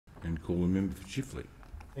and call the member for Chifley.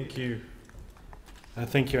 Thank you.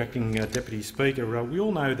 Thank you, Acting Deputy Speaker. We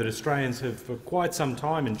all know that Australians have for quite some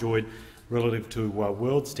time enjoyed, relative to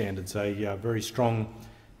world standards, a very strong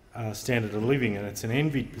standard of living, and it's an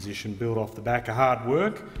envied position built off the back of hard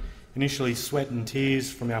work, initially sweat and tears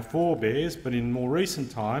from our forebears, but in more recent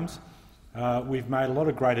times we've made a lot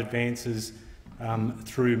of great advances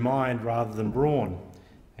through mind rather than brawn.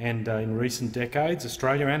 And in recent decades,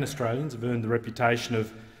 Australia and Australians have earned the reputation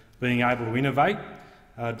of being able to innovate,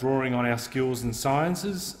 drawing on our skills in the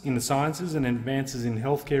sciences and advances in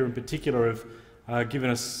healthcare in particular have given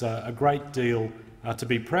us a great deal to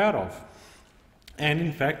be proud of. And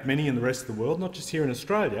in fact, many in the rest of the world, not just here in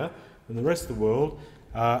Australia, but in the rest of the world,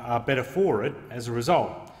 are better for it as a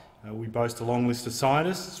result. We boast a long list of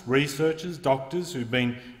scientists, researchers, doctors who've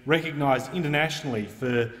been recognised internationally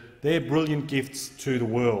for their brilliant gifts to the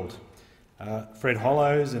world. Fred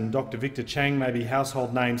Hollows and Dr Victor Chang may be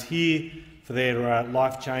household names here for their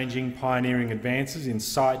life-changing, pioneering advances in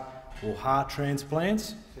sight or heart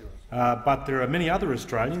transplants, but there are many other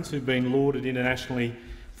Australians who've been lauded internationally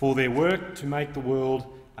for their work to make the world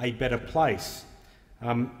a better place.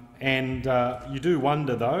 You do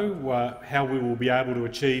wonder, though, how we will be able to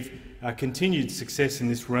achieve continued success in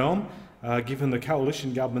this realm, given the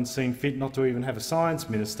coalition government seen fit not to even have a science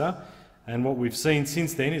minister, and what we've seen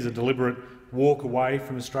since then is a deliberate walk away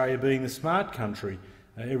from Australia being the smart country.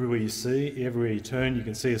 Everywhere you turn, you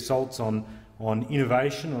can see assaults on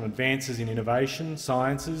innovation, on advances in innovation,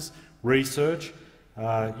 sciences, research.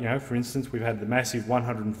 For instance, we've had the massive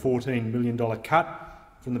 $114 million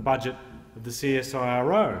cut from the budget of the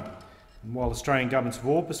CSIRO. And while Australian governments of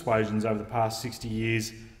all persuasions over the past 60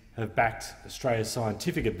 years have backed Australia's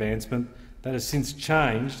scientific advancement, that has since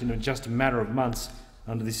changed in just a matter of months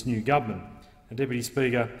under this new government. And, Deputy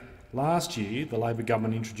Speaker, last year the Labor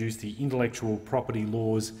government introduced the Intellectual Property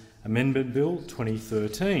Laws Amendment Bill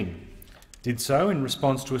 2013. Did so in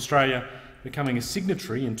response to Australia becoming a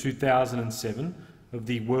signatory in 2007 of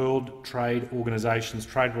the World Trade Organisation's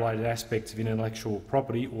Trade-Related Aspects of Intellectual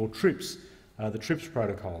Property, or TRIPS, the TRIPS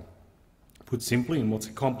Protocol. Put simply, in what's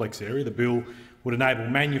a complex area, the bill would enable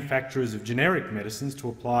manufacturers of generic medicines to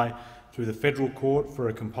apply through the federal court for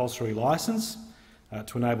a compulsory licence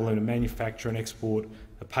to enable them to manufacture and export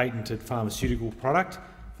a patented pharmaceutical product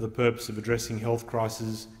for the purpose of addressing health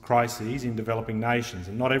crises in developing nations.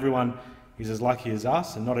 And not everyone is as lucky as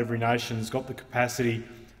us, and not every nation has got the capacity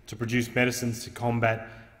to produce medicines to combat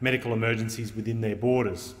medical emergencies within their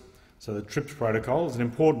borders. So the TRIPS protocol is an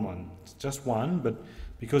important one. It's just one, but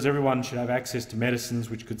because everyone should have access to medicines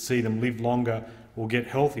which could see them live longer or get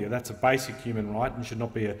healthier, that's a basic human right and should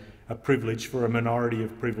not be a privilege for a minority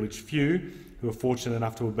of privileged few who are fortunate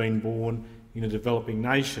enough to have been born in a developing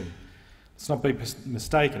nation. Let's not be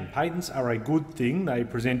mistaken. Patents are a good thing. They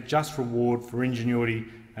present just reward for ingenuity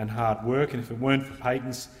and hard work, and if it weren't for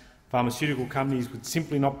patents, pharmaceutical companies would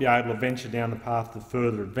simply not be able to venture down the path of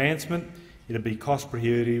further advancement. It would be cost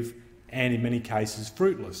prohibitive and, in many cases,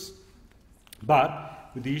 fruitless.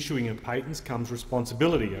 But with the issuing of patents comes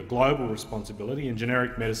responsibility, a global responsibility, and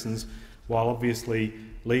generic medicines, while obviously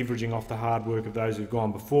leveraging off the hard work of those who have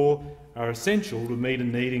gone before, are essential to meet a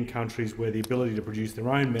need in countries where the ability to produce their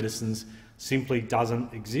own medicines simply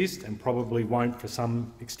doesn't exist and probably won't for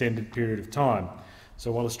some extended period of time.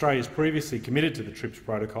 So while Australia is previously committed to the TRIPS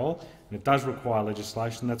protocol, and it does require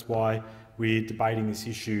legislation, that's why we're debating this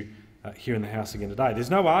issue here in the House again today. There's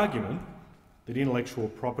no argument that intellectual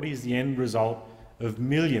property is the end result of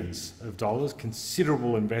millions of dollars,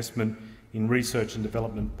 considerable investment in research and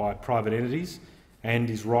development by private entities, and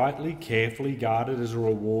is rightly, carefully guarded as a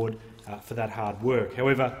reward for that hard work.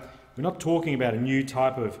 However, we're not talking about a new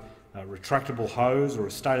type of retractable hose or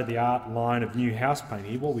a state-of-the-art line of new house paint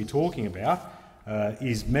here. What we're talking about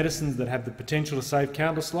is medicines that have the potential to save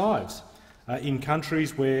countless lives in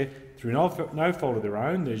countries where, through no fault of their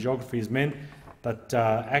own, their geography has meant that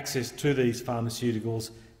access to these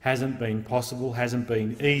pharmaceuticals hasn't been possible, hasn't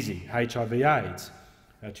been easy. HIV/AIDS,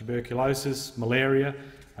 tuberculosis, malaria,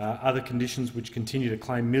 other conditions which continue to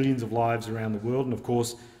claim millions of lives around the world, and of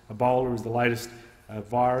course Ebola is the latest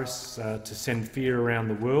virus to send fear around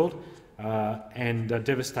the world and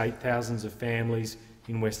devastate thousands of families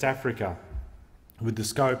in West Africa, with the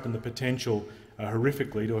scope and the potential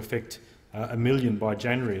horrifically to affect 1 million by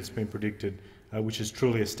January, it's been predicted, which is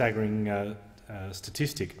truly a staggering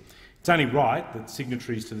statistic. It's only right that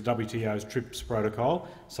signatories to the WTO's TRIPS protocol,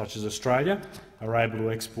 such as Australia, are able to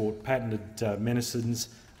export patented medicines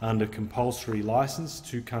under compulsory licence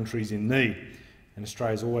to countries in need. And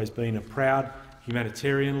Australia has always been a proud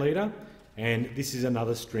humanitarian leader, and this is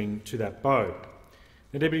another string to that bow.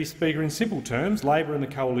 Now, Deputy Speaker, in simple terms, Labor and the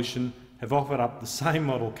Coalition have offered up the same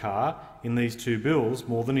model car in these two bills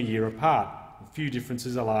more than a year apart. A few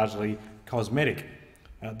differences are largely cosmetic.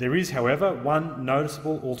 There is, however, one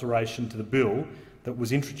noticeable alteration to the bill that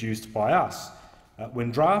was introduced by us.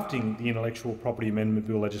 When drafting the Intellectual Property Amendment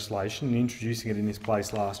Bill legislation and introducing it in this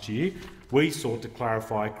place last year, we sought to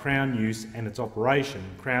clarify Crown use and its operation.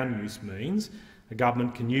 Crown use means the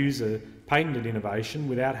government can use a patented innovation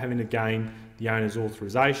without having to gain the owner's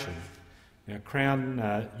authorisation. Now,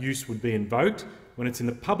 Crown use would be invoked when it's in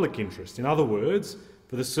the public interest, in other words,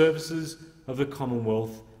 for the services of the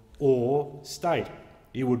Commonwealth or state.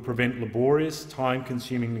 It would prevent laborious,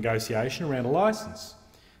 time-consuming negotiation around a licence.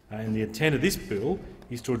 And the intent of this bill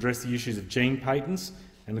is to address the issues of gene patents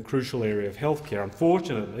and the crucial area of healthcare.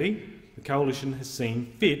 Unfortunately, the Coalition has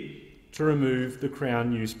seen fit to remove the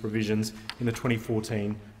Crown use provisions in the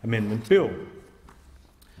 2014 Amendment Bill.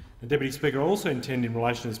 The Deputy Speaker, I also intend in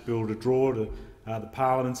relation to this bill to draw to the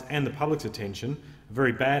Parliament's and the public's attention a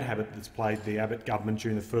very bad habit that's plagued the Abbott government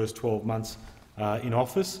during the first 12 months in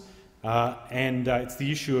office, and it's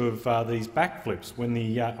the issue of these backflips. When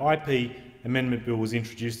the IP Amendment Bill was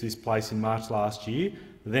introduced to this place in March last year,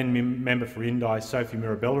 the then member for Indi, Sophie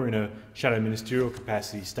Mirabella, in a shadow ministerial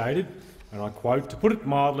capacity, stated, and I quote, "To put it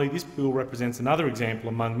mildly, this bill represents another example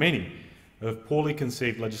among many of poorly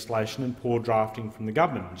conceived legislation and poor drafting from the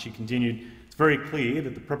government." And she continued, "It's very clear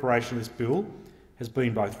that the preparation of this bill has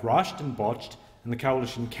been both rushed and botched, and the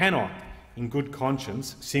Coalition cannot, in good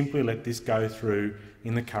conscience, simply let this go through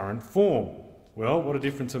in the current form." Well, what a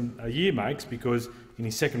difference a year makes, because in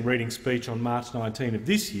his second reading speech on March 19 of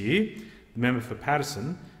this year, the member for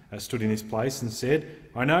Patterson stood in this place and said,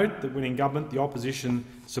 "I note that when in government the opposition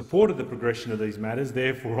supported the progression of these matters,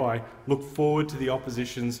 therefore I look forward to the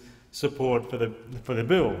opposition's support for the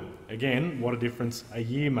bill." Again, what a difference a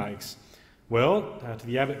year makes. Well, to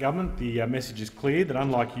the Abbott government, the message is clear that,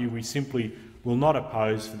 unlike you, we simply will not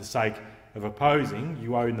oppose for the sake of opposing.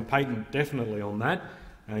 You own the patent definitely on that.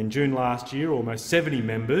 In June last year, almost 70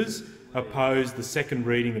 members opposed the second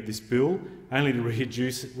reading of this bill, only to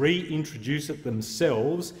reintroduce it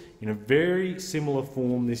themselves in a very similar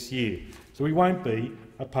form this year. So we won't be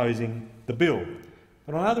opposing the bill.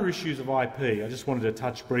 But on other issues of IP, I just wanted to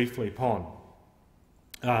touch briefly upon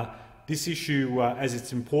this issue, as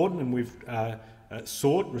it's important, and we've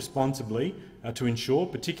sought responsibly to ensure,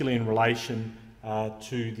 particularly in relation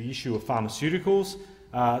to the issue of pharmaceuticals,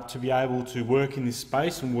 to be able to work in this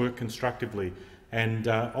space and work constructively. And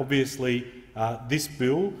obviously this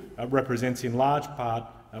bill represents in large part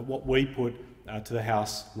what we put to the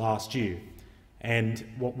House last year. And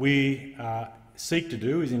what we seek to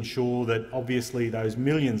do is ensure that obviously those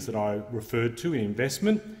millions that I referred to in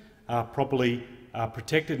investment are properly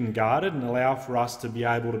protected and guarded, and allow for us to be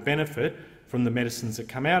able to benefit from the medicines that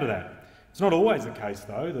come out of that. It's not always the case,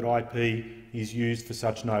 though, that IP is used for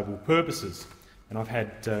such noble purposes. And I've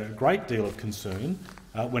had a great deal of concern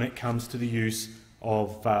when it comes to the use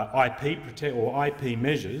of IP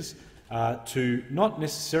measures to not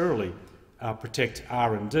necessarily protect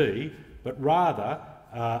R&D, but rather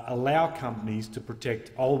allow companies to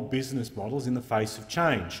protect old business models in the face of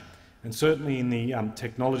change. And certainly in the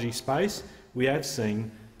technology space, we have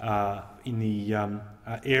seen in the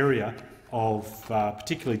area of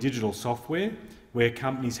particularly digital software, where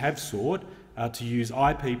companies have sought to use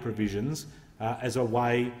IP provisions as a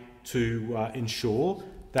way to ensure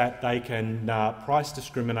that they can price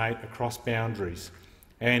discriminate across boundaries.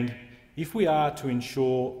 And if we are to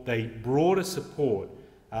ensure the broader support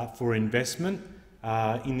for investment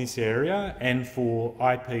in this area and for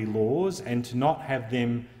IP laws, and to not have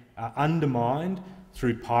them undermined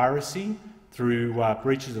through piracy, through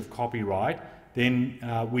breaches of copyright, then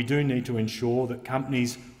we do need to ensure that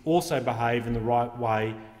companies also behave in the right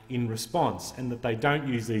way in response, and that they don't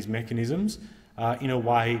use these mechanisms in a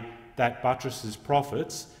way that buttresses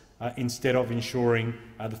profits instead of ensuring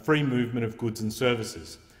the free movement of goods and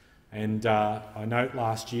services. And I note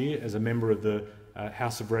last year, as a member of the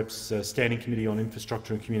House of Reps Standing Committee on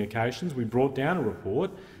Infrastructure and Communications, we brought down a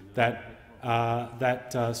report that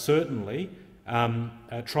certainly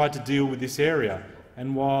tried to deal with this area.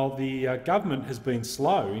 And while the government has been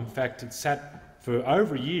slow, in fact it sat for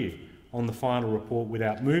over a year on the final report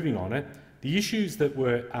without moving on it, the issues that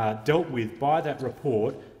were dealt with by that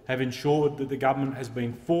report have ensured that the government has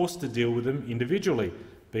been forced to deal with them individually,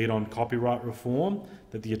 be it on copyright reform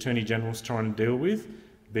that the Attorney-General is trying to deal with,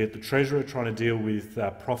 be it the Treasurer trying to deal with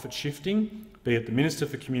profit shifting, be it the Minister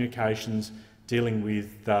for Communications dealing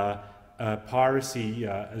with piracy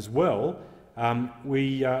as well.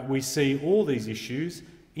 We see all these issues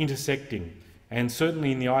intersecting, And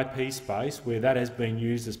certainly in the IP space, where that has been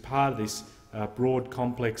used as part of this broad,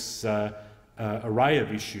 complex array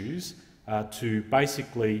of issues to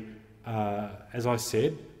basically, as I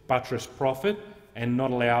said, buttress profit and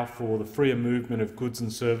not allow for the freer movement of goods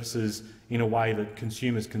and services in a way that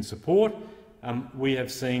consumers can support, we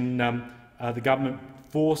have seen the government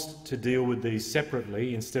forced to deal with these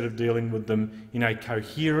separately instead of dealing with them in a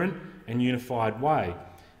coherent and unified way.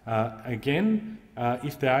 Again,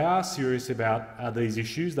 if they are serious about these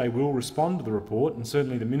issues, they will respond to the report, and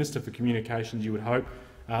certainly the Minister for Communications, you would hope,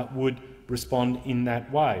 would respond in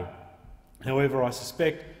that way. However, I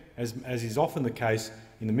suspect, as is often the case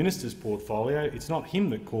in the Minister's portfolio, it's not him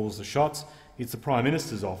that calls the shots, it's the Prime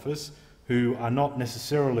Minister's office, who are not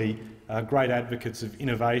necessarily great advocates of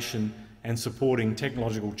innovation and supporting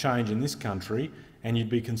technological change in this country, and you'd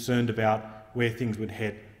be concerned about where things would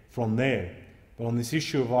head from there. But on this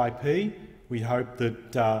issue of IP, we hope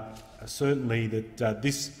that certainly that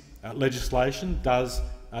this legislation does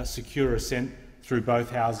secure assent through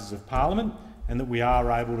both houses of parliament, and that we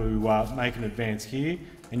are able to make an advance here.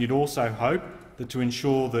 And you'd also hope that to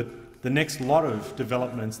ensure that the next lot of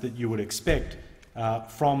developments that you would expect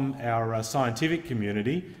from our scientific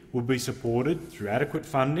community will be supported through adequate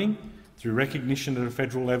funding, through recognition at a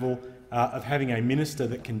federal level of having a minister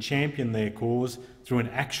that can champion their cause through an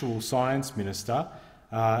actual science minister,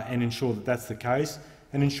 and ensure that that's the case,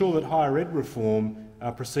 and ensure that higher ed reform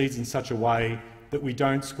proceeds in such a way that we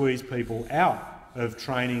don't squeeze people out of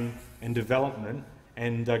training and development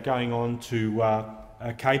and going on to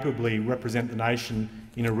capably represent the nation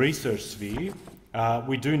in a research sphere.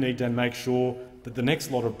 We do need to make sure that the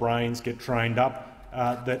next lot of brains get trained up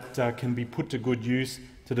that can be put to good use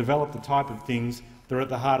to develop the type of things that are at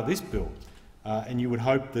the heart of this bill. And you would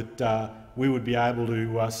hope that we would be able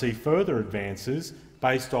to see further advances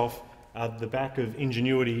based off the back of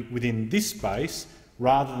ingenuity within this space,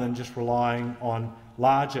 rather than just relying on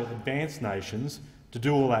larger advanced nations to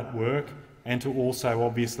do all that work and to also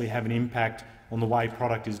obviously have an impact on the way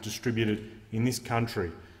product is distributed in this country.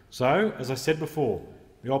 So, as I said before,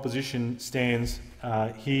 the opposition stands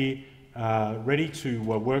here ready to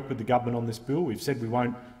work with the government on this bill. We've said we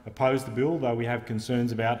won't oppose the bill, though we have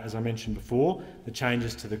concerns about, as I mentioned before, the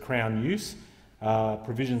changes to the Crown use,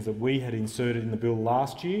 provisions that we had inserted in the bill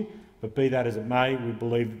last year. But be that as it may, we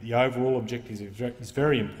believe that the overall objective is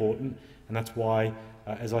very important, and that's why,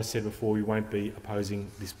 as I said before, we won't be opposing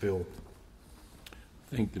this bill.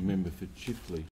 Thank the member for Chifley.